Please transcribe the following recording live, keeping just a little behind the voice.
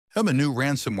A new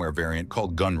ransomware variant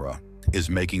called Gunra is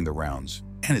making the rounds,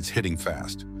 and it's hitting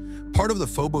fast. Part of the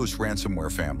Phobos ransomware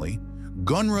family,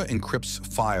 Gunra encrypts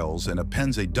files and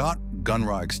appends a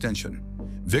 .gunra extension.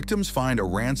 Victims find a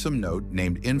ransom note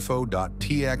named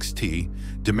info.txt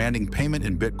demanding payment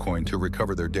in Bitcoin to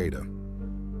recover their data.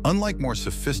 Unlike more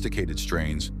sophisticated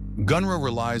strains, Gunra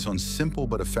relies on simple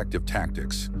but effective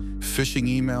tactics: phishing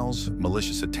emails,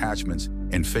 malicious attachments,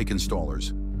 and fake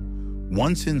installers.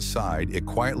 Once inside, it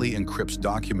quietly encrypts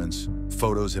documents,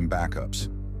 photos, and backups,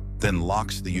 then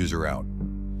locks the user out.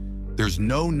 There's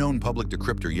no known public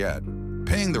decryptor yet.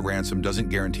 Paying the ransom doesn't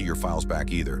guarantee your files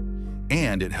back either,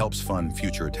 and it helps fund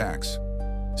future attacks.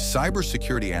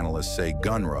 Cybersecurity analysts say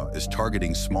Gunra is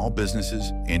targeting small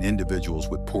businesses and individuals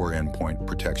with poor endpoint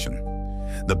protection.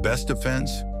 The best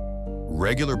defense?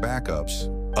 Regular backups,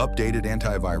 updated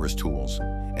antivirus tools,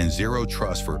 and zero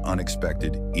trust for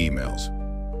unexpected emails.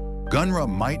 Gunra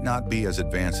might not be as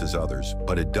advanced as others,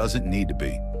 but it doesn't need to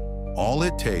be. All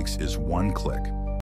it takes is one click.